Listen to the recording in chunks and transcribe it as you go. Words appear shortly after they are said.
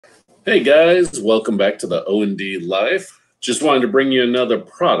Hey guys, welcome back to the O&D Life. Just wanted to bring you another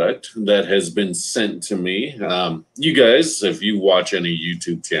product that has been sent to me. You guys, if you watch any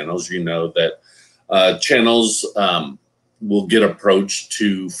YouTube channels, you know that channels will get approached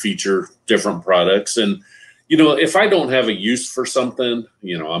to feature different products. And, you know, if I don't have a use for something,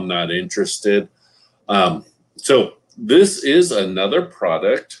 you know, I'm not interested. So this is another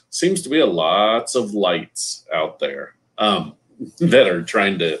product. Seems to be lots of lights out there that are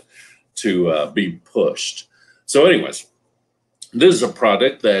trying to be pushed. So anyways, this is a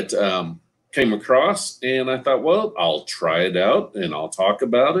product that came across, and I thought, well, I'll try it out and I'll talk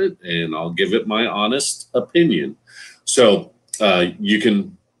about it and I'll give it my honest opinion. So you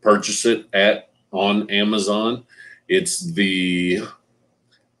can purchase it on Amazon. It's the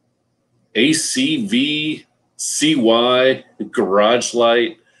ACVCY garage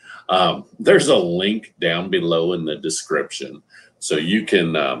light. There's a link down below in the description, so you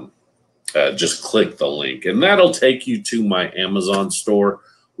can just click the link and that'll take you to my Amazon store,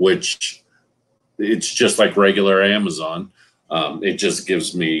 which it's just like regular Amazon. It just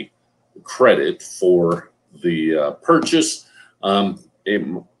gives me credit for the purchase.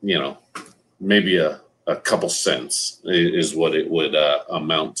 You know, maybe a couple cents is what it would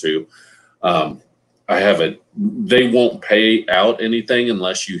amount to. They won't pay out anything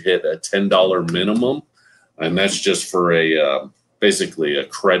unless you hit a $10 minimum, and that's just for basically a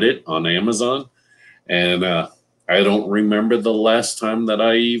credit on Amazon. And I don't remember the last time that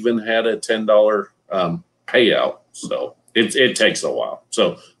I even had a $10 payout. So it takes a while.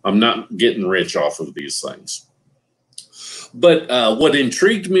 So I'm not getting rich off of these things. But what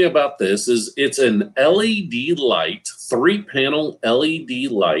intrigued me about this is it's an LED light, 3-panel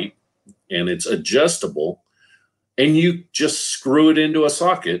LED light, and it's adjustable. And you just screw it into a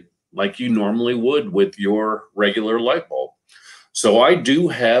socket like you normally would with your regular light bulb. So I do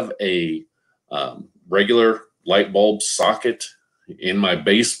have a regular light bulb socket in my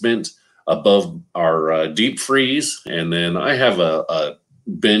basement above our deep freeze. And then I have a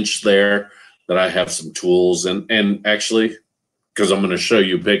bench there that I have some tools. And actually, because I'm going to show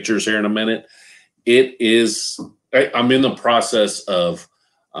you pictures here in a minute, I'm in the process of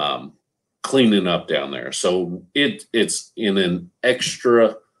cleaning up down there. So it's in an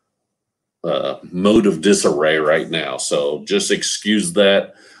extra mode of disarray right now, so just excuse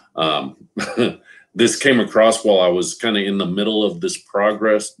that. This came across while I was kind of in the middle of this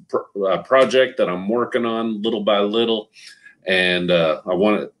project that I'm working on little by little, and I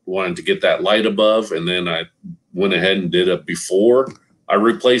wanted to get that light above, and then I went ahead and did it before I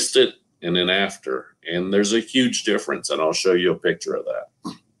replaced it and then after, and there's a huge difference, and I'll show you a picture of that.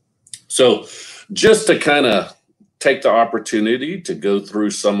 So just to kind of take the opportunity to go through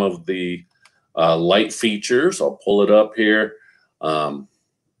some of the light features, I'll pull it up here.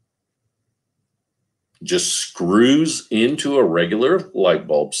 Just screws into a regular light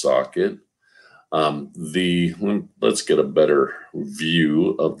bulb socket. Let's get a better view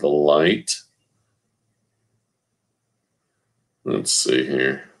of the light. Let's see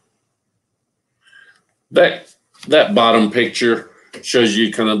here. That bottom picture shows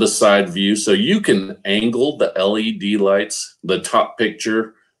you kind of the side view, so you can angle the LED lights. The top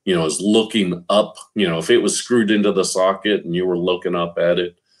picture, you know, is looking up. You know, if it was screwed into the socket and you were looking up at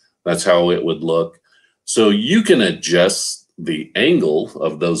it, that's how it would look. So you can adjust the angle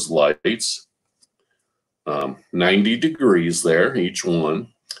of those lights 90 degrees there, each one.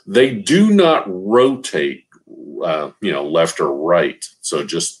 They do not rotate, you know, left or right. So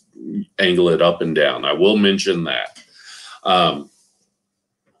just angle it up and down. I will mention that.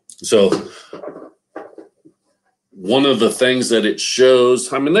 So one of the things that it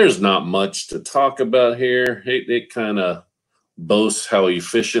shows, I mean, there's not much to talk about here. It kind of boasts how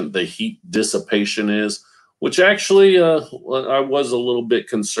efficient the heat dissipation is, which actually I was a little bit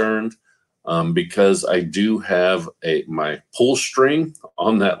concerned because I do have my pull string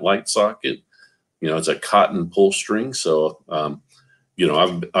on that light socket. You know, it's a cotton pull string. So, you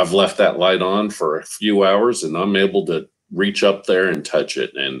know, I've left that light on for a few hours and I'm able to reach up there and touch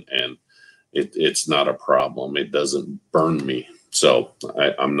it, and it's not a problem. It doesn't burn me. So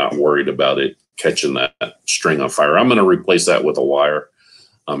I'm not worried about it catching that string on fire. I'm going to replace that with a wire.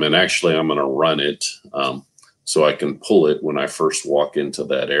 And actually I'm going to run it so I can pull it when I first walk into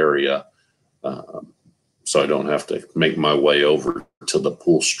that area. So I don't have to make my way over to the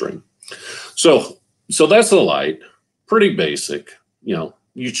pull string. So that's the light. Pretty basic. You know,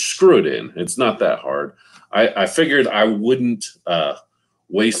 you screw it in. It's not that hard. I figured I wouldn't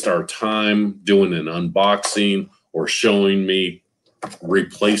waste our time doing an unboxing or showing me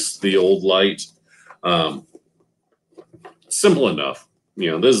replace the old light. Simple enough. you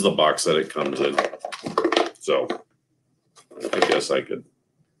know, this is the box that it comes in. So I guess I could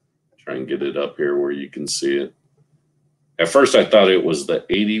try and get it up here where you can see it. At first I thought it was the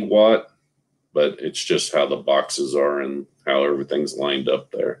 80 watt, but it's just how the boxes are and how everything's lined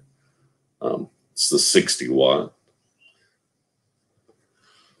up there. It's the 60 watt.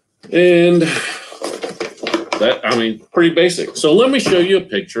 And that, I mean, pretty basic. So let me show you a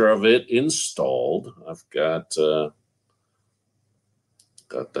picture of it installed. I've got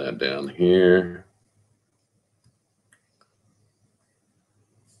that down here.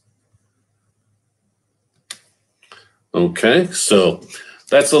 Okay, so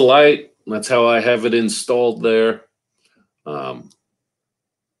that's the light. That's how I have it installed there. I'm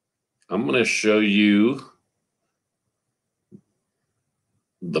going to show you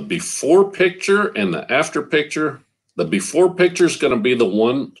the before picture and the after picture. The before picture is going to be the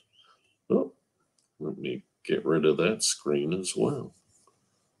one. Oh, let me get rid of that screen as well.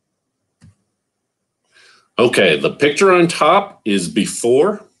 Okay, the picture on top is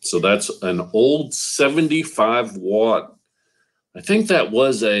before. So that's an old 75 watt. I think that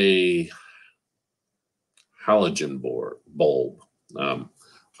was a halogen bulb.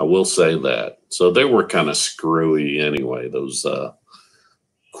 I will say that. So they were kind of screwy anyway, those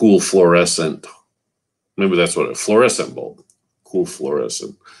cool fluorescent, maybe that's what fluorescent bulb, cool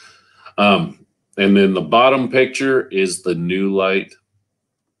fluorescent. And then the bottom picture is the new light.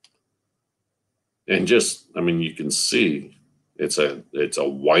 And just, I mean, you can see it's a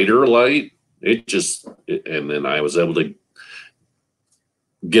whiter light. And then I was able to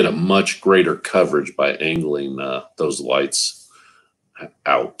get a much greater coverage by angling those lights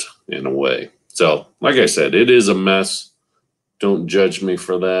out in a way. So like I said, it is a mess. Don't judge me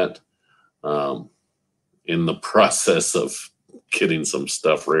for that. In the process of getting some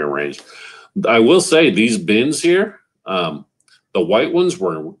stuff rearranged, I will say these bins here, the white ones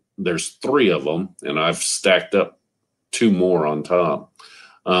there's 3 of them, and I've stacked up 2 more on top.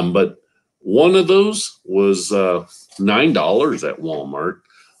 But one of those was $9 at Walmart.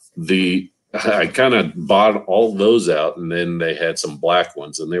 I kind of bought all those out, and then they had some black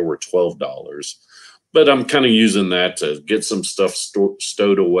ones, and they were $12. But I'm kind of using that to get some stuff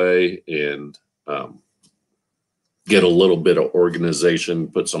stowed away and get a little bit of organization,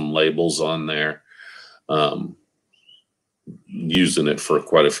 put some labels on there. Using it for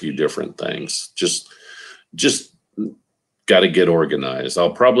quite a few different things. Just got to get organized.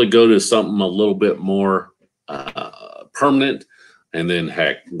 I'll probably go to something a little bit more permanent, and then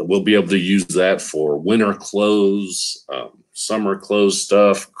heck, we'll be able to use that for winter clothes, summer clothes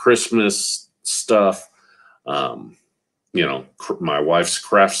stuff, Christmas stuff, you know, my wife's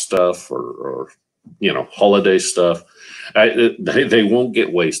craft stuff, or you know, holiday stuff. They won't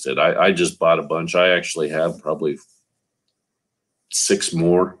get wasted. I just bought a bunch. I actually have probably 6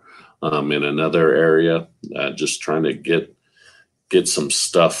 more in another area, just trying to get some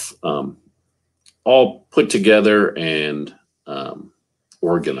stuff all put together and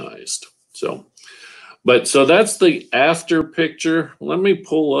organized. So that's the after picture. Let me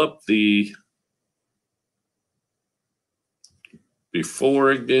pull up the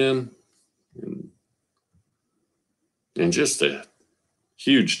before again, and just a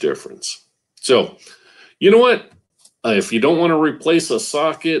huge difference. So you know what? If you don't want to replace a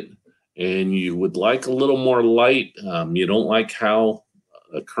socket and you would like a little more light, you don't like how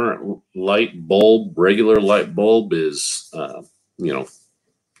a current light bulb, regular light bulb is, you know,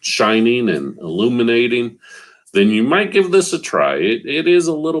 shining and illuminating, then you might give this a try. It is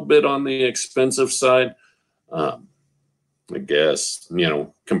a little bit on the expensive side, I guess, you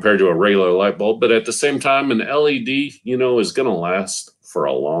know, compared to a regular light bulb. But at the same time, an LED, you know, is going to last for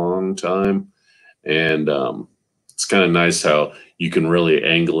a long time. And it's kind of nice how you can really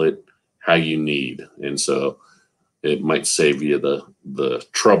angle it how you need. And so it might save you the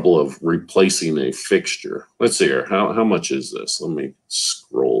trouble of replacing a fixture. Let's see here. How much is this? Let me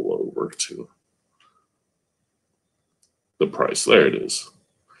scroll over to the price. There it is.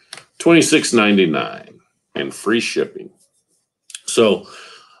 $26.99 and free shipping. So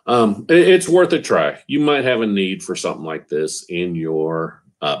it's worth a try. You might have a need for something like this in your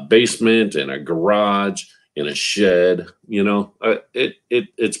basement, in a garage, in a shed. You know,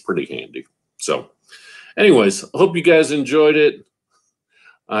 it's pretty handy. So anyways, I hope you guys enjoyed it.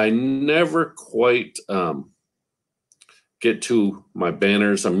 I never quite get to my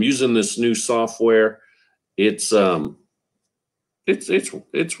banners. I'm using this new software. It's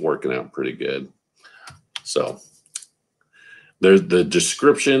working out pretty good. So there's the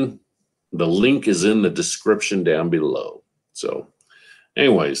description. The link is in the description down below. So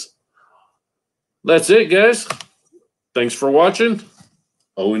anyways, that's it, guys. Thanks for watching.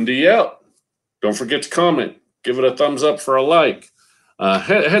 O&D out. Don't forget to comment. Give it a thumbs up for a like.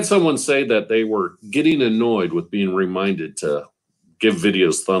 Had someone say that they were getting annoyed with being reminded to give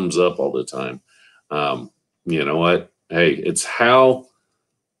videos thumbs up all the time. You know what? Hey, it's how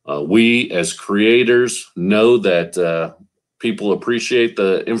we as creators know that people appreciate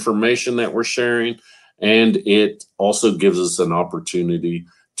the information that we're sharing, and it also gives us an opportunity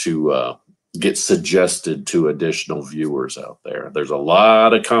to get suggested to additional viewers out there. There's a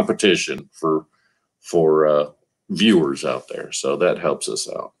lot of competition for viewers out there, so that helps us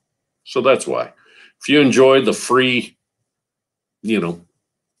out. So that's why. If you enjoy the free,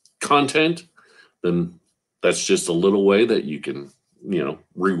 content, then that's just a little way that you can,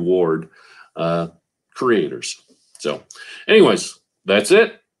 reward creators. So anyways, that's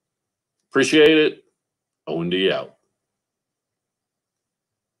it. Appreciate it. O&D out.